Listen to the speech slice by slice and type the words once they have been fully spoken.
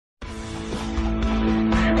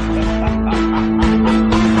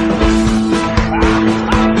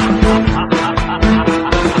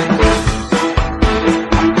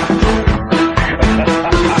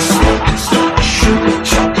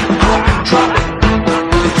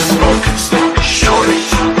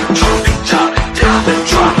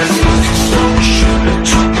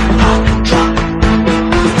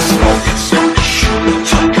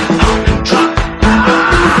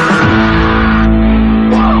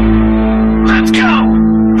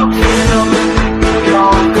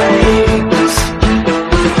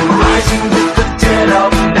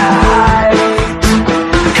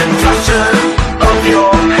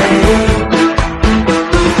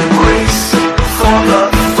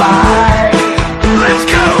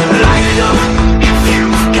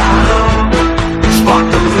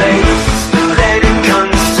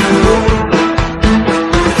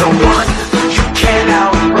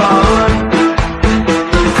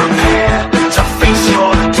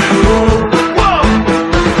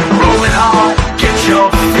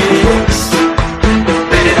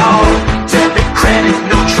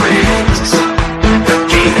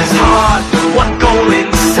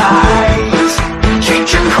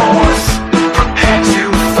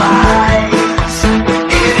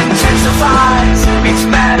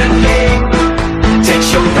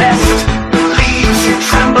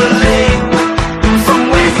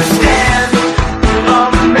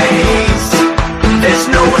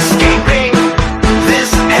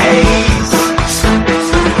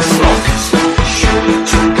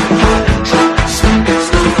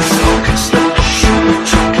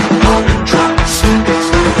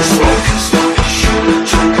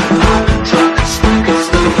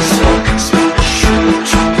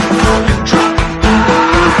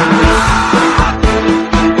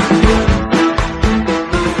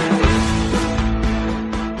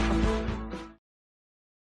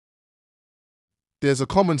There's a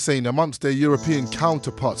common saying amongst their European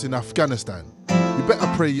counterparts in Afghanistan: you better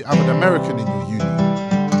pray you have an American in your unit.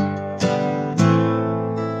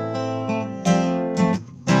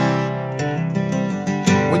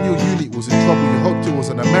 When your unit was in trouble, you hoped it was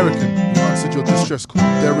an American who answered your distress call.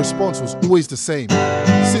 Their response was always the same: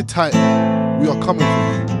 sit tight, we are coming for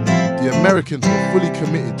you. The Americans were fully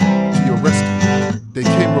committed to your rescue. They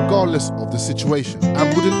came regardless of the situation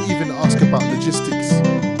and wouldn't even ask about logistics,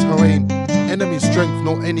 terrain, enemy strength,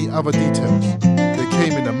 nor any other details. They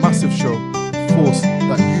came in a massive show, force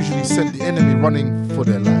that usually sent the enemy running for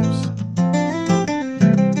their lives.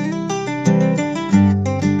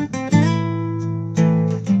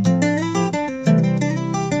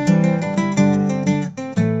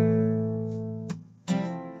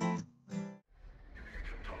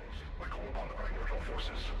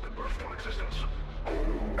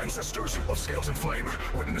 Ancestors of scales and flame,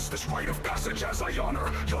 witness this rite of passage as I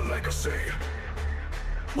honor your legacy.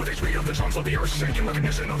 With each beat of the drums of the earth shake in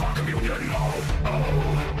recognition of our communion.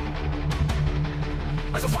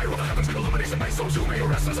 As the fire of the heavens illuminates the night, so too may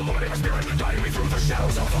rest as illuminate my spirit, guiding me through the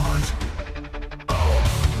shadows of the hunt.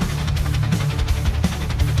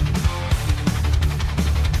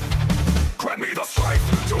 Grant me the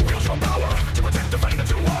strength to wield your power, to protect, defend, and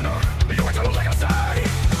to honor your eternal legacy.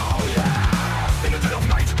 Oh yeah! In the dead of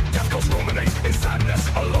night, death goes ruminate in sadness,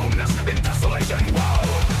 aloneness, in desolation. Wow!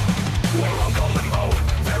 We're on the limbo,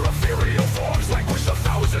 their ethereal forms languish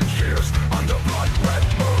 1,000 years under blood-red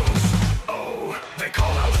moons. Oh, they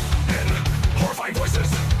call out in horrifying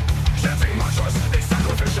voices, chanting mantras, a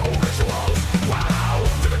sacrificial ritual.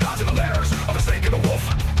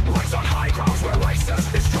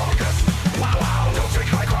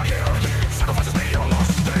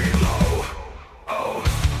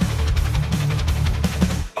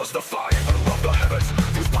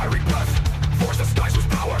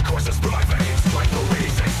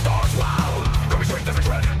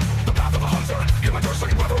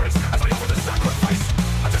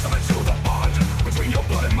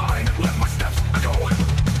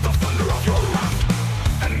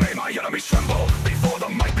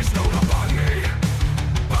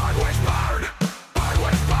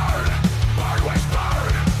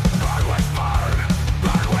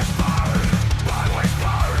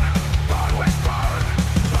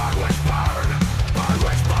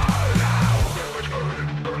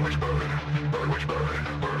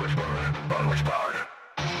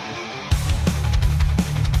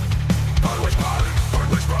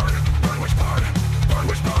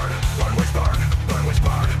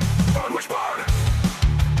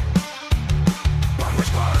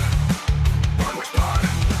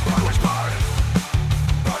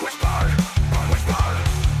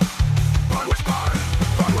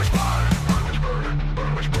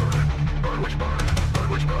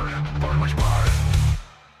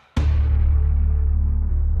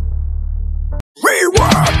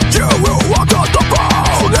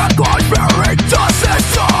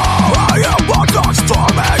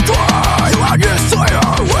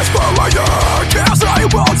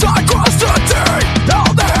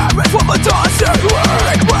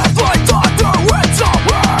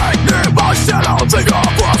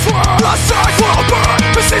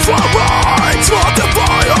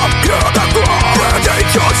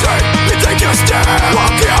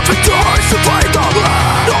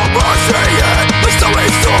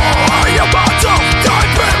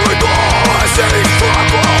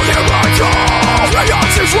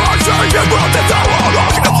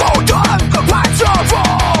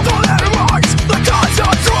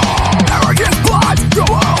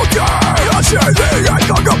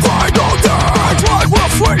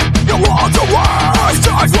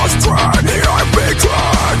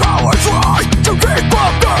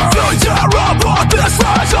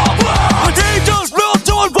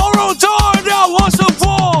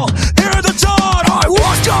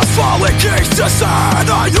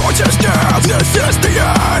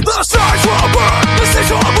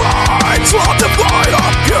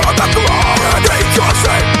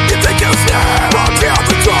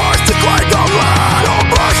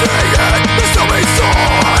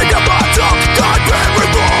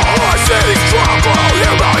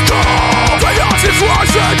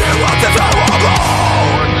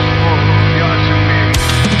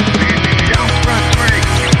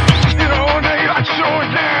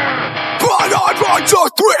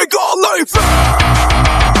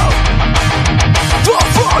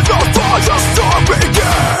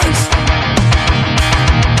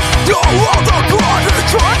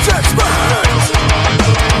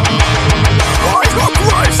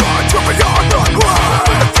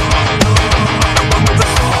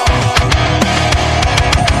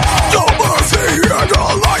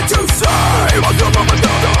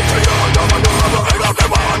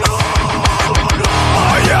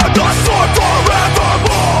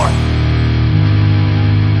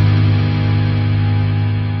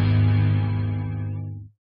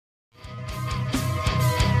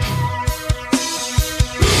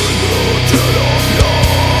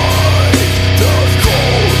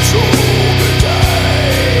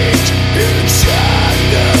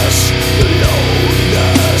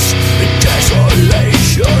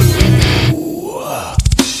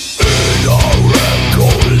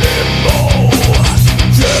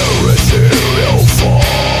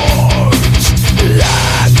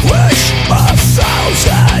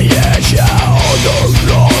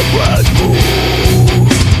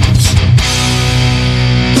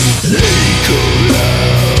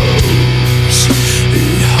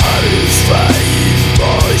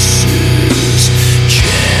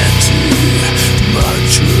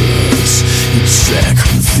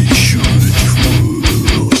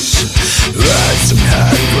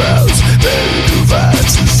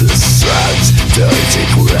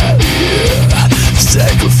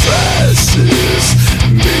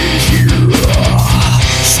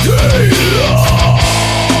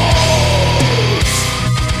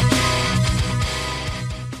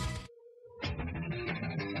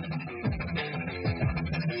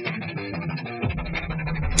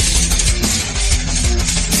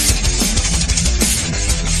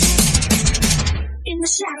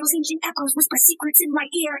 echoes whisper secrets in my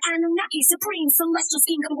ear. Anunnaki supreme, celestial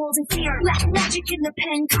scheme of worlds in fear. Lack magic in the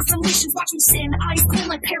pen, constellations watch me sin. Eyes cold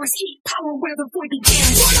like Paris heat, power where the void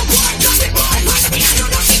begins. Royal blood, cosmic blood, rise of the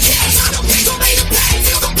Anunnaki King. I don't think we'll make a pain,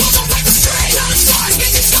 feel the pulse of like the string. Now the stars,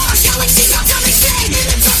 missing stars, galaxies, not how they sing. In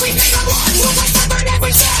the dark we make our blood, we'll like to burn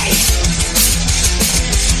every day.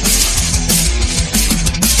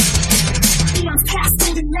 Eons past,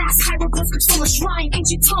 golden mass, hieroglyphics full of shrine.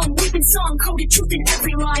 Ancient tongue, we've sung, coded truth in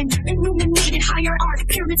every line. Illuminated higher art,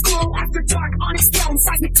 pyramids glow after dark. Onyx stone,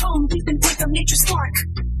 seismic tone, we've been breath of nature's spark.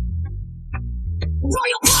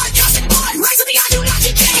 Royal blood, cosmic blood, rise of the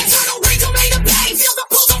Anunnaki King. Eternal rings will made of pain, feel the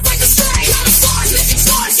pulse of like the string. Now the stars, missing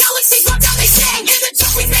stars, galaxies, not how they sing. In the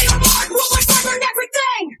dark we made our mark, we'll like to burn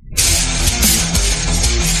everything.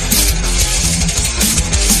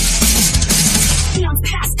 Eons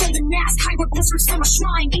past, golden mask, hieroglyphics from a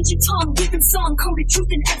shrine. Ancient tongue, we've been sung, coded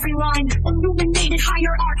truth in every line. Illuminated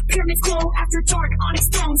higher art, pyramids glow after dark. Onyx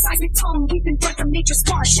stone, seismic tone, we've been breath of nature's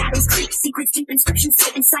spark. Shadows creep, secrets deep, inscriptions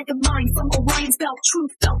sit inside the mind. From Orion's belt,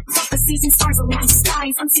 truth felt, prophecies and stars align.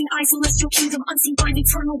 Skies, unseen eyes, celestial kingdom, unseen bind,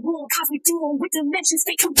 eternal rule, cosmic duel with dimensions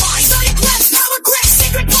fate combined. Sonic glimpse, power grip,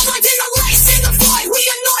 sacred bloodline in our lace. In the void, we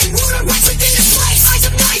unite, ruler rights within this place. Eyes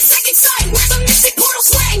of night, second sight, where the mystic portal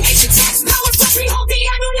swing. Ancient text, power flesh, behold the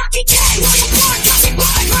Anunnaki King. Royal blood, cosmic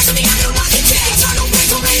blood, rise of the Anunnaki King. Eternal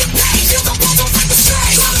rings will made of pain, feel the pulse of like the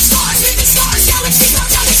string. Cloud of stars, missing stars, galaxies, not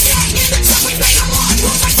how they sing. In the dark we made our mark,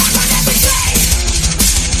 we'll fight for everything.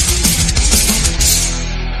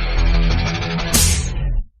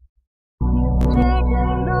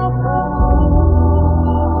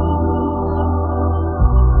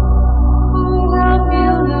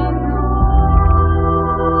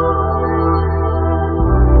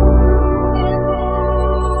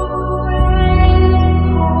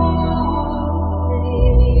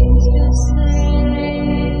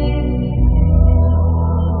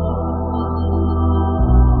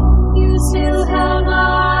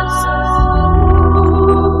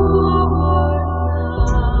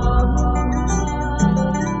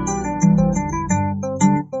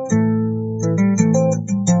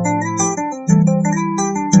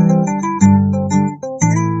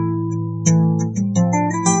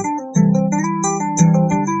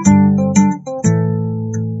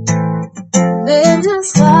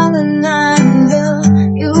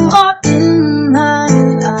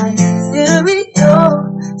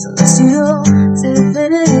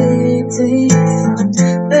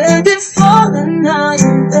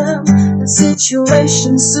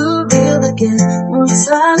 Situation surreal again.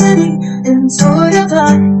 Mortality into your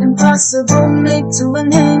blood. Impossible make to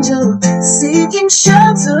an angel. Seeking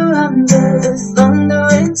shelter under the thunder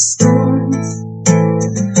and storms.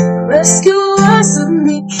 Rescuers of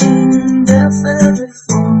me, King in their very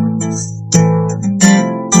forms.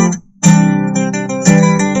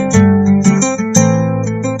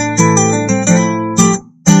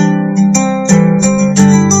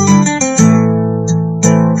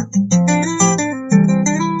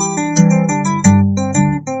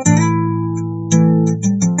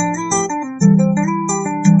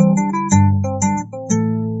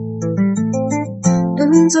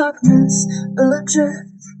 Darkness,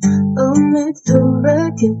 adrift amid the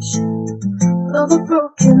wreckage of a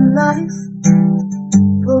broken life,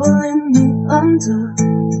 pulling me under.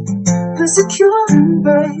 Her secure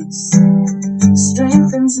embrace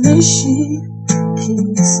strengthens me, she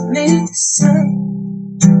keeps me safe,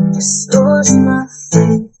 restores my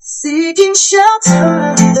faith, seeking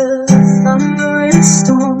shelter under thunder and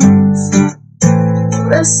storms.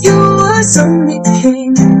 Rescuers of me,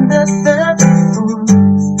 King in their feather forms.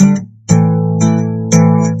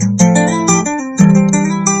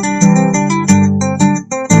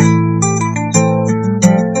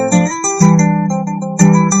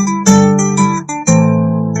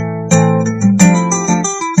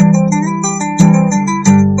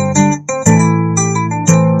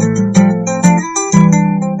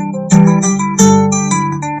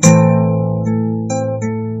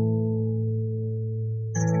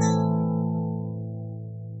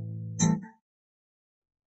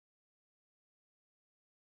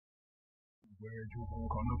 Where you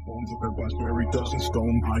walk on the bones of a raspberry dust and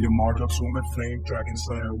stone, high and Marduk, swimming flame, dragon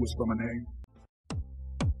slayer, whisper my name.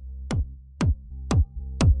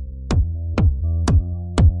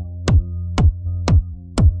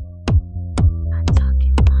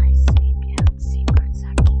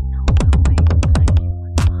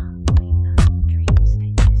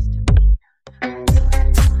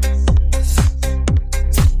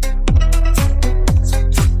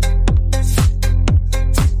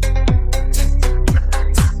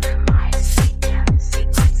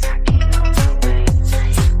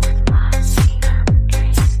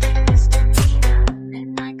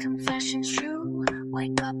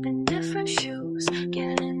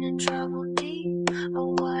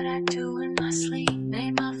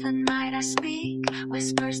 speak.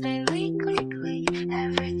 Whispers they leak.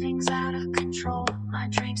 Everything's out of control. My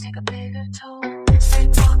dreams take a bigger toll.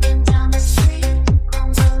 Straight walking down the street,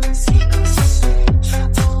 grumbling secrets.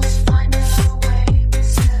 Troubles finding a way.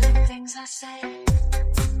 Silly things I say.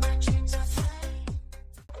 My dreams are play.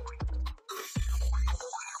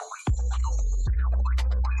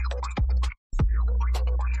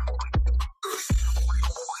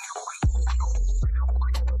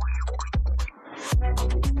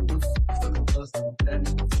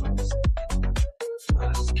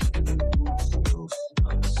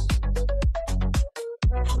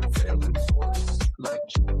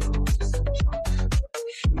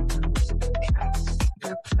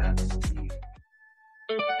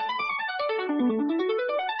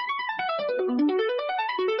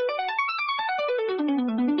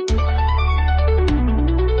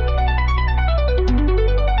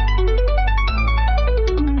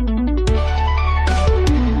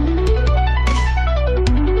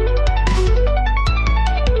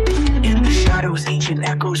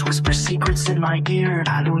 Echoes whisper secrets in my ear.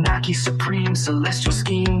 Anunnaki supreme, celestial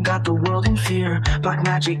scheme got the world in fear. Black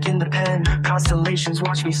magic in the pen, constellations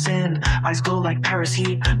watch me sin. Eyes glow like Paris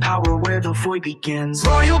heat, power where the void begins.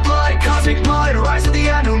 Royal blood, cosmic mud, rise of the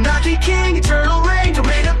Anunnaki King. Eternal reign,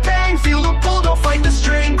 domain of pain, feel the pull, don't fight the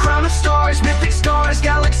string. Crown of stars, mythic stars,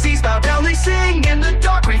 galaxies bow down, they sing. In the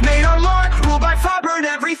dark we've made our mark, ruled by fire, burn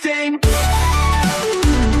everything.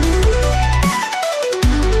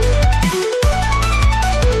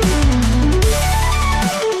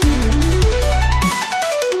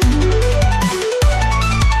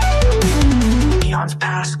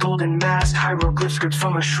 Past golden mask, hieroglyph scripts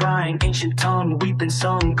from a shrine. Ancient tongue, we've been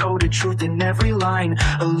sung, coded truth in every line.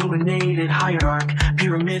 Illuminated hierarch,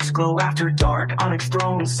 pyramids glow after dark. Onyx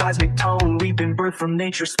throne, seismic tone, we've been birthed from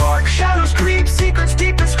nature's spark. Shadows creep, secrets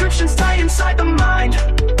deep, inscriptions tied inside the mind.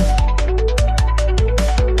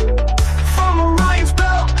 From Orion's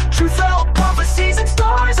belt, truth felt, prophecies and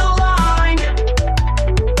stars align.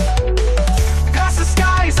 Past the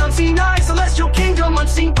skies, unseen eyes, celestial kingdom,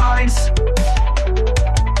 unseen pines.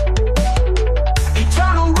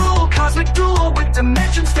 Eternal rule, cosmic duel with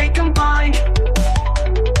dimensions they combine.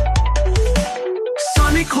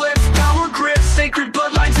 Sun eclipse, power grip, sacred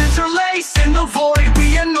bloodlines interlace. In the void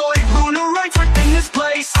we annoy, lunar rites within this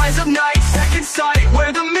place. Eyes of night, second sight,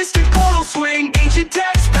 where the mystic portals swing. Ancient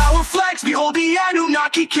texts, power flex, behold the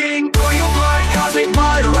Anunnaki King. Royal blood, cosmic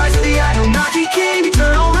mud, rise of the Anunnaki King.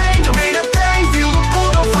 Eternal reign, domain of pain, feel the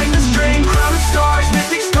pull, don't fight the string. Crown of stars,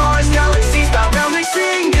 mystic stars, galaxies bow down, they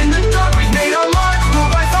sing. In the dark we've made our mark,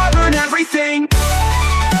 ruled by fire, burn everything.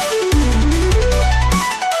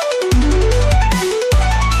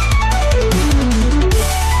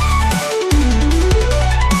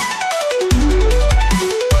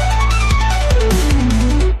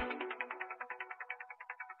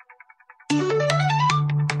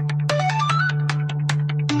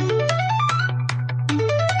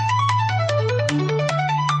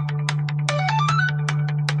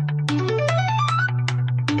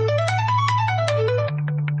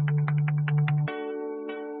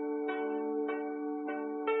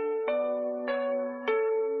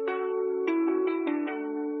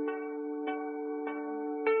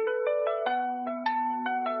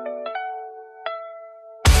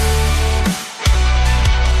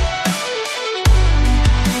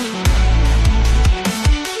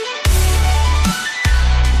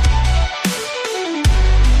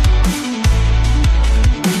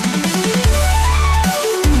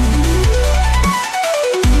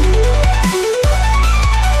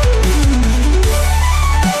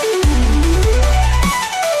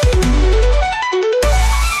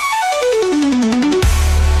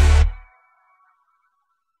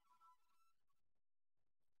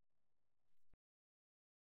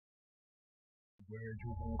 Where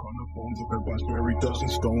you walk on the bones of the raspberry dust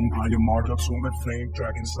and stone. I am Marduk, swim with flame,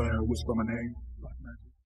 dragon slayer, whisper my name.